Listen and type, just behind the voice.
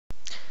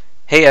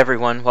Hey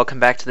everyone, welcome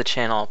back to the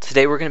channel.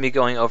 Today we're going to be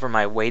going over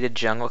my weighted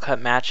Jungle Cup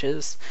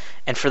matches.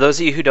 And for those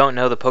of you who don't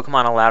know, the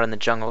Pokemon allowed in the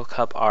Jungle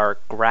Cup are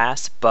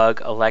Grass,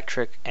 Bug,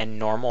 Electric, and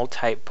Normal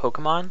type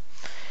Pokemon,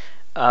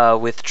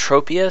 with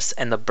Tropius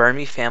and the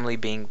Burmy family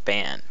being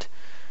banned.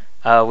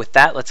 With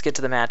that, let's get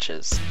to the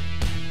matches.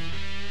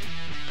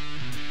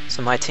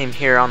 So my team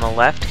here on the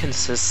left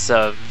consists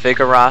of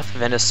Vigoroth,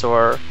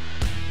 Venusaur,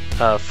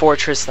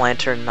 Fortress,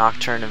 Lantern,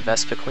 Nocturne, and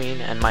Vespiquen,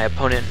 and my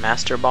opponent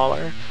Master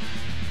Baller.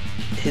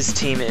 His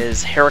team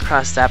is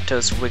Heracross,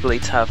 Zapdos,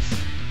 Wigglytuff,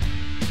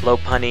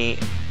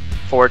 Lopunny,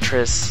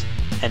 Fortress,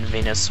 and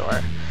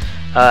Venusaur.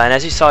 And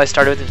as you saw, I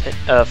started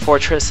with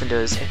Fortress into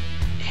his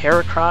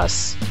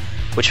Heracross,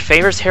 which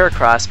favors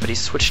Heracross, but he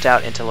switched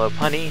out into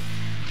Lopunny.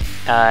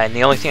 And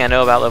the only thing I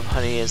know about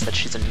Lopunny is that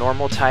she's a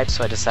normal type,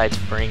 so I decided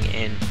to bring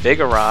in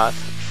Vigoroth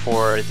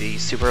for the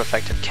super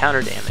effective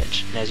counter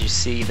damage. And as you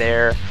see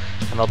there,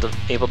 I'm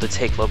able to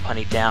take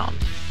Lopunny down.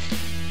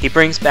 He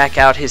brings back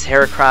out his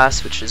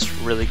Heracross, which is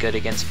really good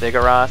against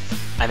Vigoroth.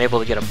 I'm able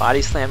to get a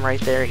Body Slam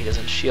right there, he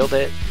doesn't shield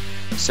it.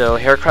 So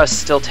Heracross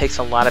still takes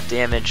a lot of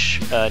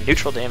damage,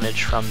 neutral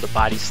damage from the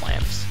Body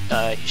Slams.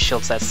 He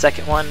shields that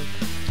second one,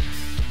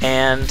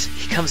 and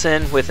he comes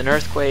in with an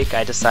Earthquake.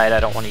 I decide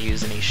I don't want to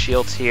use any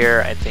shields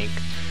here. I think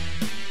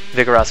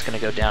Vigoroth's going to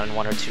go down in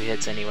 1 or 2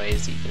 hits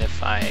anyways, even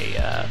if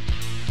I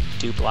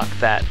do block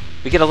that.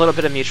 We get a little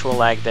bit of mutual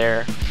lag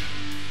there.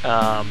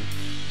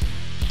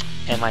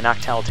 And my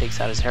Noctowl takes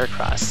out his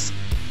Heracross.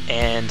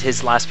 And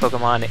his last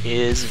Pokemon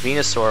is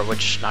Venusaur,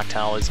 which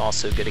Noctowl is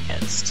also good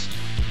against.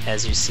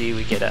 As you see,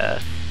 we get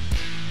a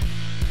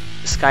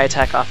Sky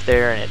Attack off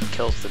there, and it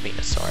kills the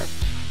Venusaur.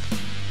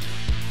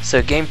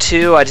 So game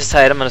 2, I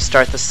decided I'm going to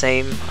start the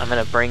same. I'm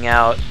going to bring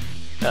out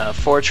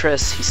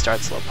Fortress. He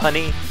starts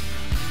Lopunny.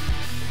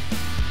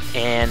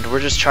 And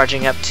we're just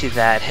charging up to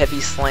that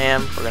Heavy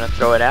Slam. We're going to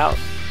throw it out.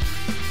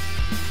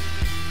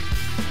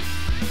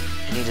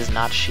 And he does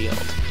not shield.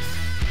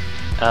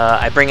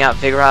 I bring out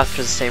Vigoroth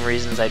for the same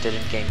reasons I did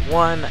in game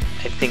 1. I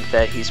think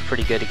that he's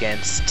pretty good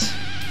against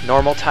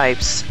normal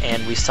types,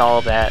 and we saw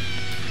that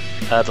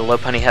the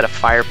Lopunny had a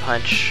Fire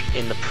Punch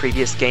in the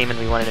previous game, and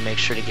we wanted to make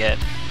sure to get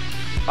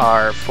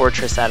our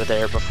Fortress out of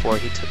there before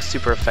he took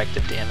super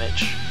effective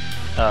damage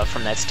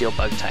from that Steel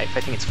Bug type.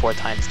 I think it's 4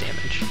 times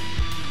damage.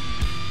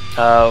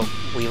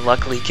 We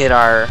luckily get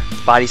our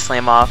Body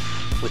Slam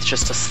off with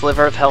just a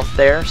sliver of health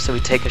there, so we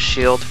take a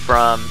shield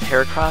from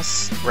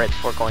Heracross right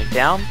before going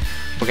down.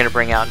 We're going to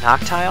bring out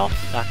Noctowl.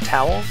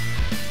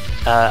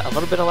 A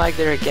little bit of lag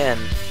there again.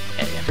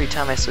 Every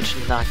time I switch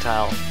into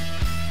Noctowl.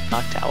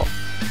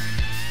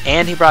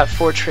 And he brought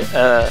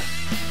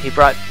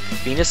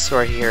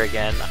Venusaur here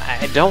again.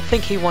 I don't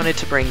think he wanted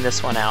to bring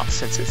this one out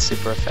since it's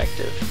super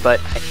effective,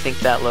 but I think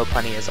that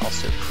Lopunny is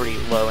also pretty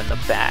low in the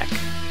back.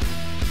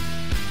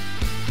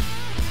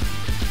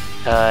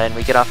 And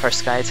we get off our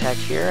Sky Attack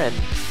here, and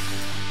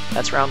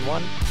that's round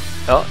 1.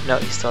 Oh, no,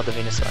 he still had the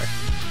Venusaur.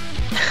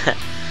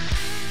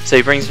 So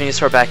he brings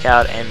Venusaur back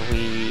out, and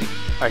we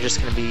are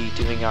just going to be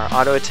doing our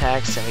auto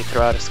attacks, and we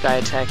throw out a Sky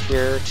Attack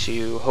here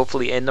to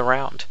hopefully end the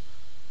round.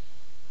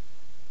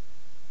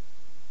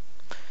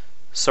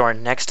 So our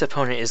next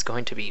opponent is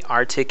going to be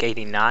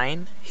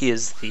Arctic89. He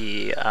is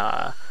the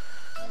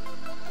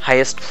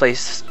highest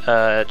place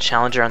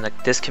challenger on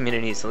this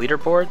community's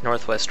leaderboard,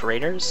 Northwest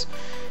Raiders.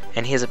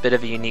 And he has a bit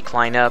of a unique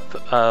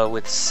lineup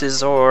with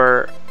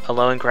Scizor,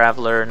 Alolan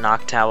Graveler,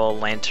 Noctowl,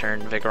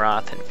 Lantern,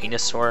 Vigoroth, and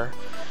Venusaur.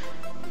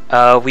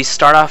 We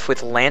start off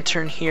with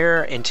Lantern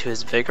here into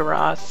his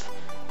Vigoroth.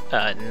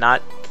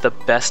 Not the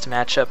best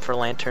matchup for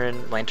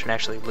Lantern. Lantern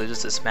actually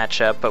loses this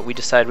matchup, but we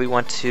decide we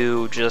want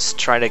to just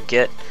try to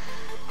get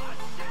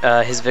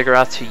his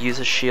Vigoroth to use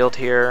a shield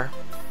here,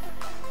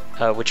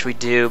 which we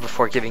do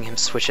before giving him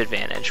switch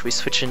advantage. We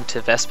switch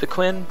into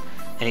Vespiquen,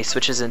 and he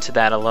switches into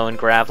that Alolan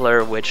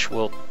Graveler, which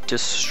will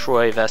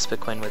destroy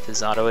Vespiquen with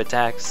his auto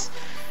attacks.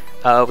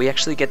 We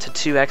actually get to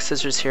 2 X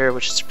Scissors here,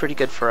 which is pretty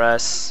good for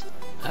us.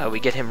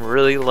 We get him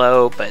really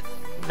low, but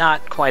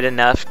not quite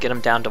enough. Get him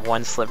down to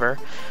 1 sliver.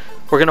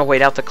 We're going to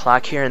wait out the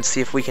clock here and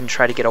see if we can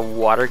try to get a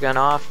Water Gun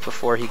off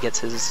before he gets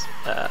his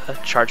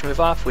charge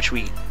move off, which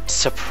we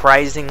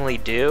surprisingly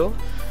do.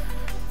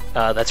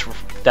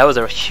 That was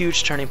a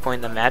huge turning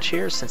point in the match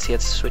here since he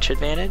had switch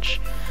advantage.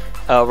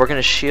 We're going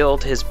to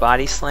shield his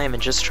Body Slam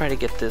and just try to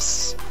get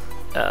this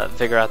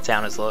Vigoroth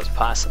down as low as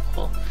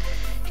possible.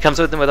 He comes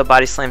with him with a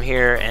Body Slam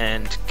here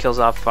and kills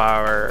off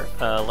our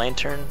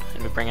Lantern,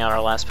 and we bring out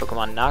our last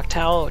Pokemon,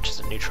 Noctowl, which is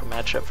a neutral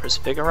matchup for his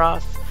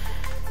Vigoroth.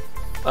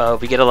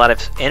 We get a lot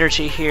of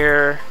energy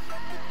here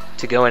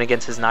to go in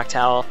against his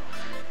Noctowl,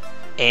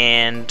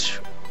 and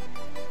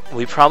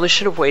we probably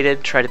should have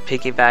waited, try to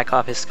piggyback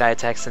off his Sky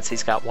Attack since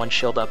he's got 1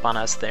 shield up on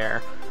us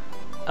there.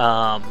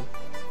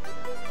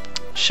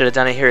 Should have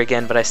done it here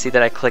again, but I see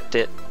that I clicked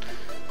it.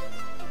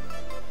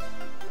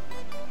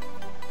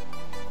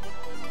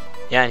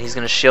 Yeah, and he's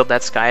going to shield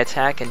that Sky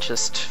Attack and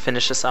just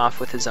finish us off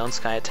with his own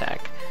Sky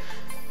Attack.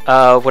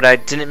 What I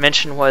didn't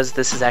mention was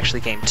this is actually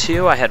game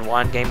 2. I had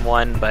won game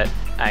 1, but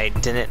I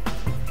didn't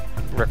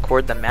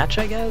record the match,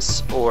 I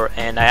guess,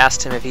 and I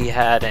asked him if he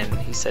had, and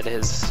he said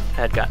his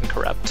had gotten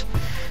corrupt.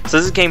 So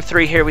this is game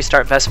 3 here. We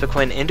start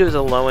Vespiquen into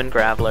the Lowen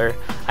Graveler.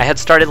 I had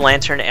started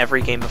Lantern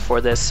every game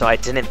before this, so I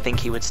didn't think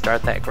he would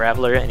start that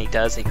Graveler, and he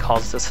does. He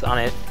calls us on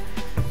it.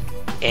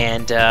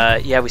 And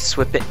yeah, we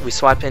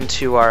swap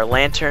into our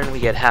Lantern. We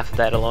get half of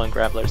that Lowen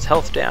Graveler's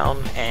health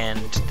down,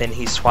 and then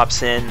he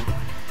swaps in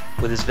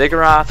with his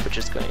Vigoroth, which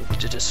is going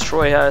to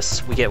destroy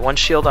us. We get 1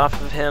 shield off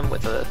of him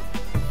with a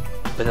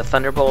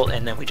Thunderbolt,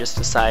 and then we just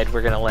decide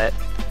we're gonna let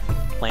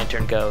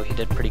Lantern go. He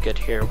did pretty good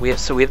here. We have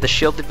the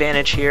shield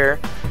advantage here,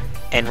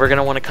 and we're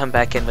gonna want to come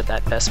back in with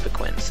that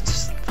Vespiquen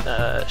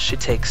since she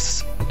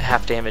takes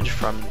half damage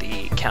from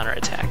the counter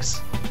attacks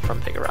from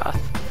Vigoroth.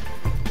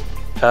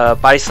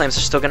 Body slams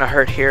are still gonna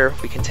hurt here.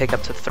 We can take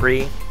up to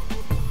 3.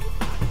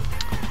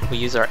 We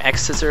use our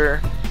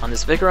X-Scissor on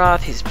this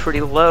Vigoroth. He's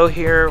pretty low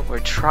here. We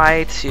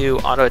try to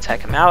auto attack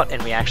him out,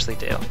 and we actually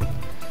do.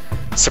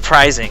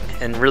 Surprising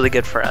and really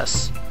good for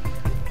us.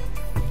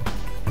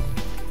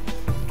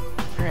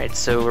 Alright,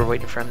 so we're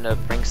waiting for him to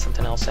bring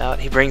something else out.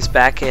 He brings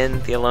back in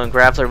the Lowen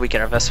Graveler. We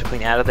get our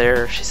Vespiquen out of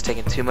there. She's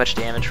taking too much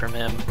damage from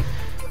him.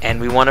 And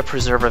we want to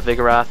preserve our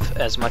Vigoroth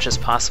as much as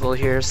possible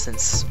here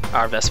since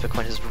our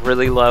Vespiquen is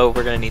really low.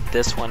 We're going to need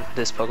this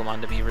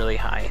Pokemon to be really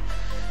high.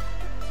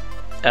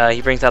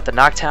 He brings out the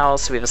Noctowl,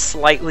 so we have a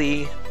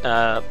slightly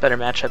better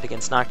matchup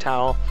against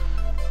Noctowl.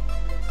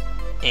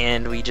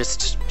 And we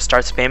just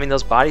start spamming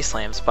those Body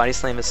Slams. Body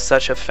Slam is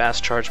such a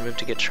fast charge move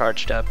to get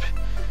charged up.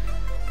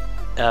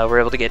 We're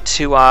able to get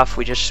 2 off.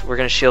 We're going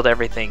to shield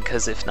everything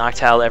because if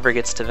Noctowl ever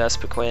gets to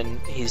Vespiquen,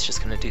 he's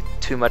just going to do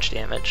too much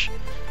damage.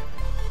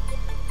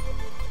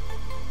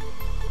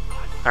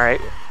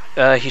 Alright,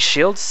 he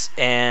shields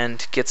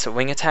and gets a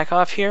wing attack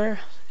off here.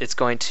 It's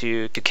going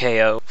to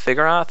KO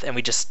Vigoroth, and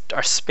we just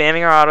are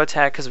spamming our auto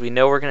attack because we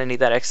know we're going to need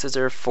that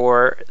X-Scissor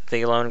for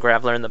the Lowen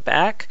Graveler in the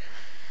back.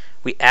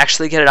 We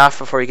actually get it off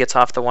before he gets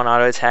off the 1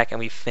 auto attack, and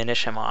we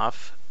finish him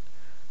off.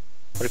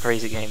 What a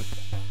crazy game.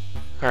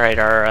 Alright,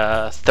 our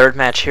 3rd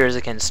match here is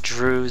against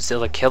Drew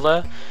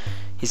Zillakilla.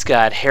 He's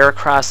got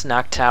Heracross,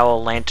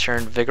 Noctowl,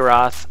 Lantern,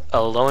 Vigoroth, a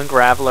Lowen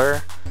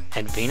Graveler,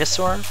 and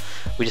Venusaur.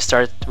 We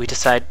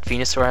decide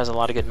Venusaur has a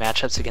lot of good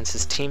matchups against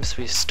his team,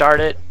 so we start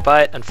it,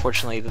 but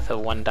unfortunately the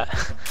one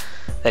that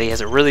he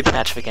has a really good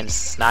matchup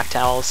against is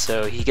Noctowl,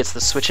 so he gets the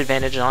switch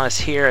advantage on us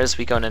here as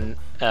we go in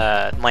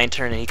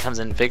Lantern and he comes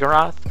in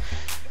Vigoroth.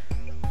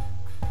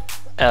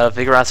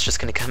 Vigoroth's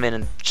just going to come in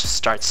and just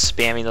start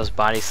spamming those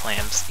Body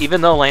Slams. Even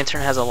though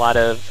Lantern has a lot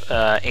of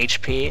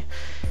HP,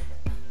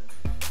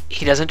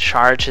 he doesn't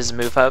charge his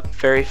move up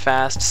very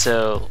fast,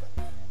 so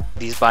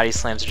these Body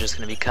Slams are just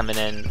going to be coming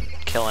in,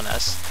 killing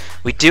us.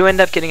 We do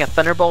end up getting a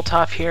Thunderbolt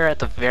off here at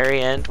the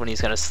very end when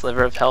he's got a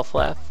sliver of health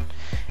left,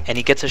 and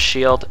he gets a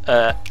shield,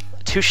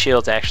 2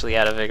 shields actually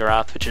out of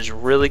Vigoroth, which is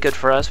really good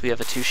for us. We have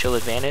a 2 shield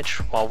advantage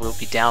while we'll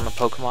be down a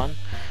Pokemon.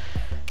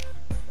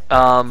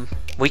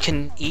 We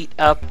can eat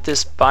up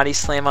this Body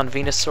Slam on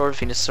Venusaur.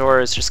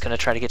 Venusaur is just going to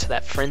try to get to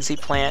that Frenzy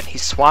Plant. He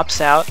swaps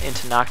out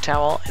into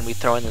Noctowl, and we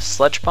throw in the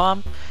Sludge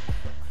Bomb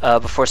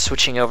before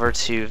switching over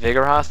to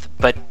Vigoroth,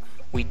 but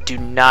we do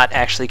not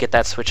actually get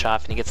that switch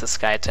off, and he gets a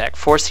Sky Attack,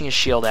 forcing his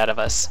shield out of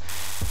us.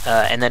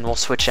 And then we'll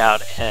switch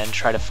out and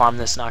try to farm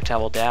this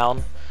Noctowl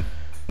down.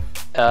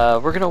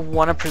 We're going to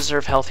want to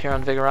preserve health here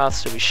on Vigoroth,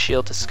 so we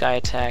shield to Sky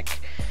Attack,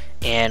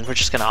 and we're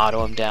just going to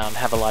auto him down,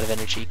 have a lot of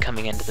energy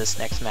coming into this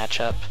next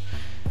matchup.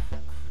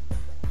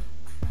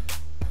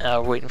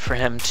 We're waiting for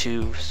him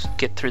to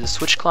get through the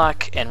switch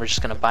clock, and we're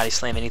just going to Body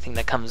Slam anything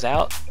that comes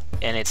out,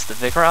 and it's the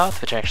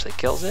Vigoroth, which actually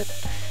kills it.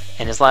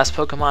 And his last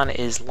Pokemon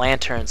is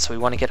Lantern, so we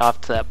want to get off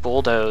to that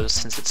Bulldoze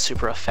since it's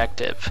super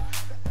effective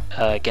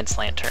against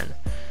Lantern.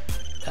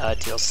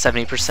 Deals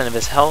 70% of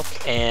his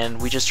health,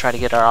 and we just try to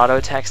get our auto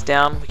attacks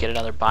down. We get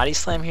another Body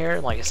Slam here.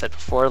 Like I said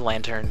before,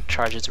 Lantern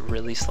charges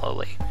really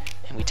slowly,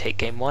 and we take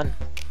game 1.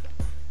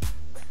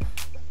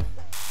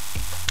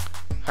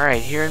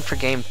 Alright, here in for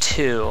game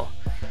 2.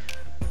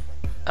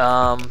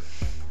 We're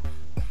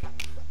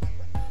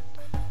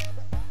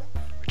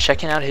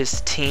checking out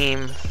his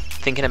team,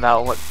 thinking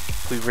about what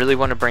we really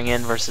want to bring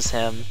in versus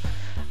him.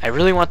 I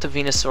really want the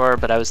Venusaur,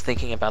 but I was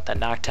thinking about that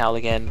Noctowl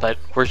again, but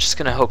we're just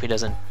going to hope he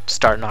doesn't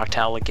start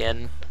Noctowl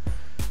again.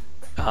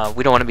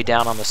 We don't want to be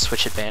down on the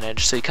switch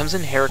advantage. So he comes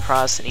in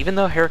Heracross, and even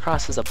though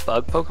Heracross is a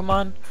bug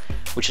Pokemon,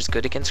 which is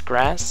good against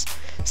grass,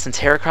 since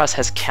Heracross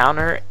has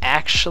counter,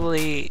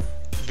 actually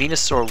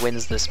Venusaur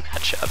wins this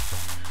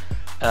matchup.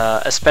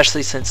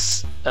 Especially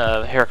since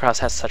Heracross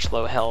has such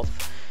low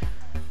health.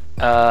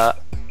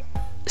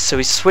 So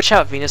we switch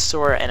out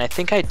Venusaur, and I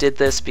think I did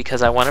this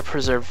because I want to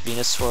preserve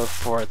Venusaur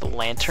for the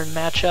Lantern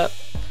matchup,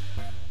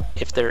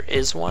 if there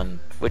is one,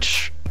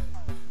 which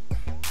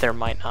there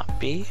might not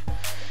be.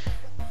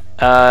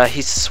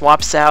 He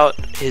swaps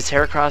out his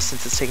Heracross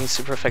since it's taking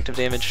super effective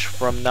damage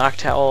from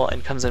Noctowl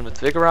and comes in with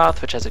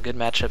Vigoroth, which has a good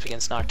matchup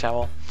against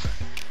Noctowl.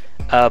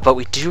 But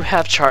we do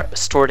have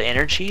stored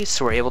energy,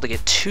 so we're able to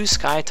get 2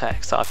 sky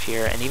attacks off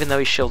here, and even though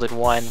he shielded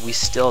 1, we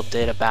still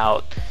did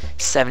about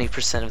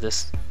 70% of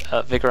this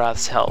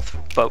Vigoroth's health.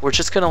 But we're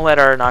just going to let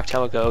our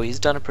Noctowl go. He's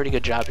done a pretty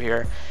good job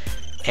here,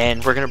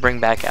 and we're going to bring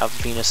back out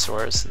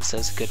Venusaur since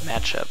it's a good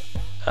matchup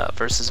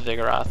versus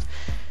Vigoroth.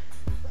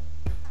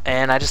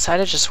 And I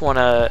decided I just want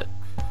to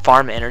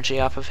farm energy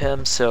off of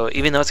him, so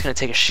even though it's going to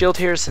take a shield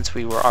here, since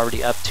we were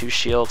already up 2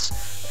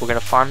 shields, we're going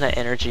to farm that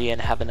energy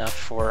and have enough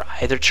for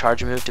either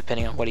charge move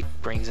depending on what he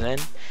brings in.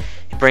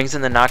 He brings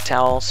in the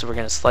Noctowl, so we're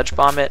going to Sludge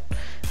Bomb it.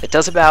 It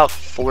does about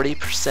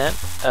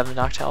 40% of the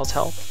Noctowl's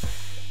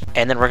health,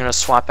 and then we're going to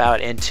swap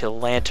out into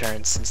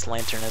Lantern, since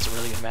Lantern has a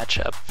really good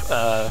matchup.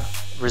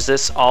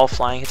 Resists all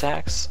flying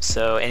attacks,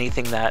 so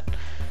anything that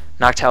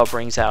Noctowl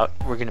brings out,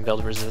 we're going to be able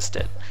to resist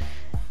it.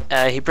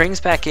 He brings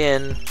back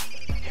in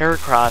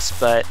Heracross,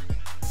 but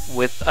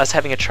with us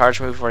having a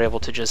charge move, we're able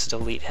to just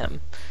delete him.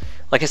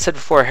 Like I said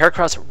before,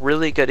 Heracross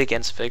really good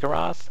against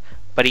Vigoroth,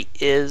 but he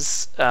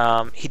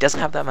doesn't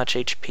have that much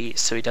HP,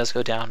 so he does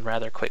go down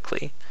rather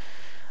quickly.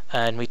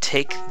 And we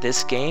take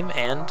this game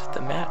and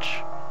the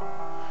match.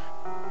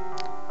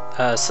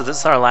 So this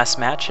is our last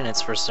match, and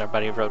it's versus our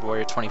buddy Road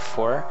Warrior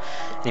 24.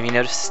 And if you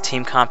notice, his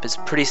team comp is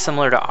pretty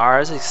similar to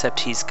ours, except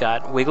he's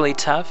got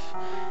Wigglytuff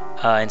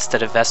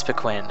instead of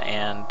Vespiquen,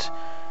 and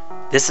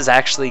this is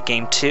actually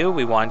game 2.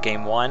 We won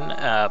game 1.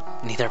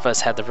 Neither of us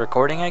had the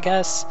recording, I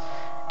guess.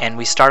 And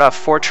we start off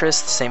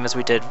Fortress the same as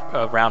we did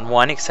round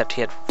 1, except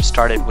he had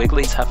started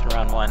Wigglytuff in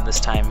round 1. This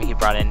time he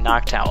brought in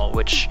Noctowl,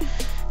 which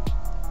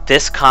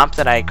this comp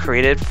that I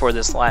created for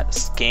this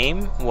last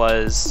game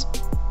was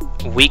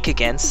weak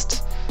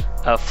against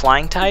a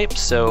flying type,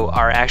 so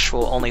our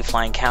actual only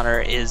flying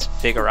counter is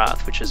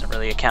Vigoroth, which isn't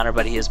really a counter,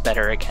 but he is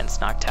better against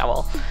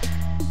Noctowl.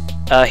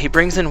 He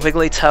brings in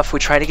Wigglytuff. We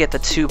try to get the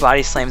 2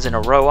 body slams in a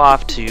row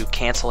off to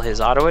cancel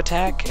his auto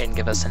attack and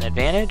give us an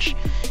advantage.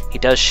 He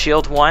does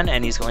shield 1,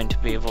 and he's going to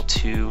be able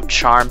to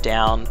charm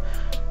down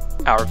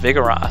our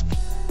Vigoroth.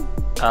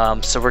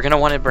 So we're going to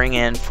want to bring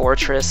in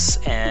Fortress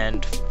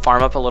and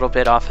farm up a little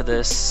bit off of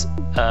this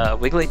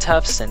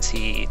Wigglytuff, since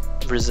he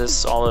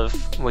resists all of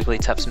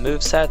Wigglytuff's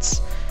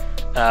movesets.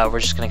 We're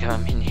just going to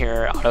come in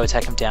here, auto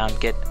attack him down,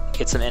 get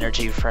some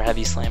energy for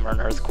Heavy Slam or an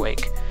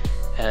Earthquake,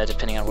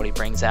 depending on what he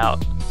brings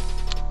out.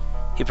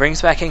 He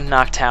brings back in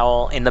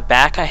Noctowl. In the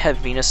back I have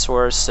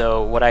Venusaur,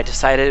 so what I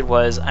decided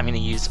was I'm going to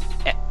use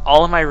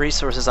all of my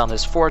resources on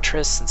this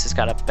Fortress, since he's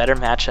got a better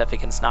matchup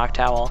against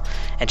Noctowl,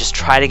 and just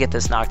try to get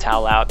this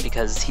Noctowl out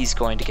because he's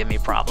going to give me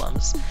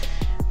problems.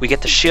 We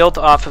get the shield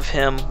off of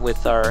him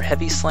with our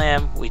Heavy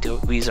Slam. We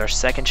use our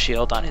second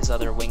shield on his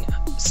other Wing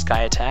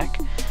Sky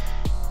attack,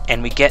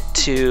 and we get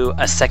to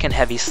a second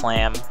Heavy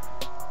Slam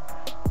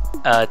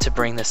to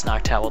bring this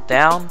Noctowl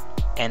down.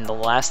 And the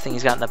last thing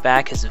he's got in the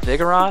back is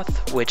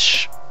Vigoroth,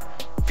 which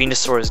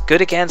Venusaur is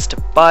good against,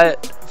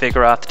 but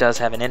Vigoroth does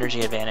have an energy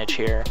advantage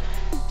here.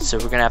 So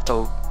we're going to have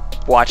to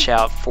watch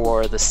out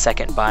for the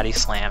second Body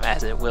Slam,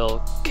 as it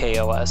will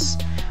KO us.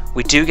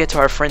 We do get to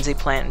our Frenzy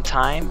Plant in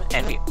time,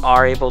 and we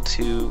are able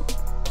to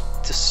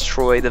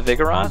destroy the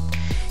Vigoroth.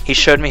 He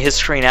showed me his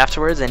screen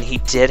afterwards, and he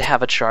did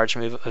have a charge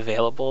move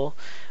available,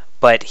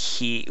 but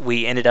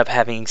we ended up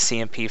having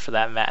CMP for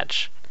that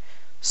match.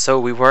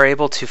 So we were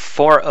able to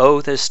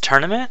 4-0 this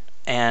tournament,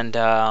 and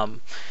I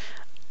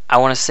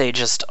want to say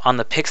just on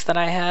the picks that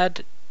I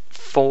had,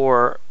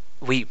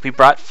 we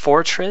brought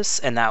Fortress,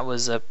 and that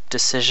was a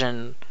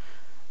decision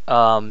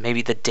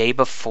maybe the day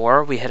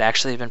before. We had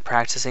actually been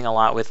practicing a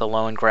lot with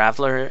Alolan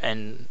Graveler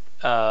and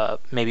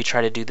maybe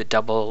try to do the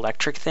double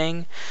electric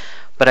thing.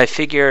 But I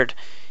figured,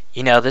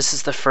 you know, this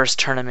is the first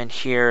tournament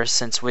here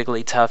since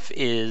Wigglytuff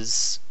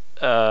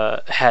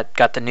had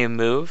got the new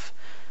move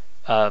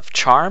of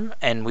Charm,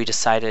 and we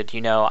decided,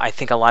 you know, I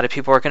think a lot of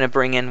people are going to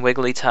bring in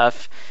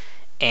Wigglytuff,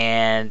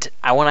 and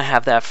I want to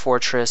have that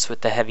Fortress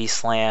with the Heavy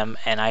Slam,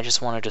 and I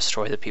just want to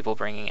destroy the people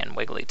bringing in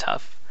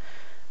Wigglytuff.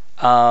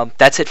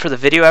 That's it for the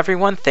video,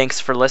 everyone. Thanks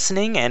for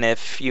listening, and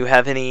if you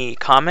have any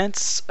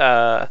comments,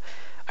 I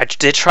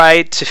did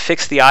try to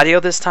fix the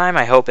audio this time.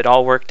 I hope it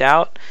all worked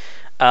out,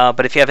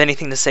 but if you have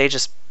anything to say,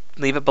 just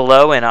leave it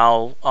below, and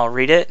I'll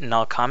read it and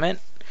I'll comment,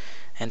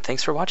 and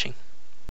thanks for watching.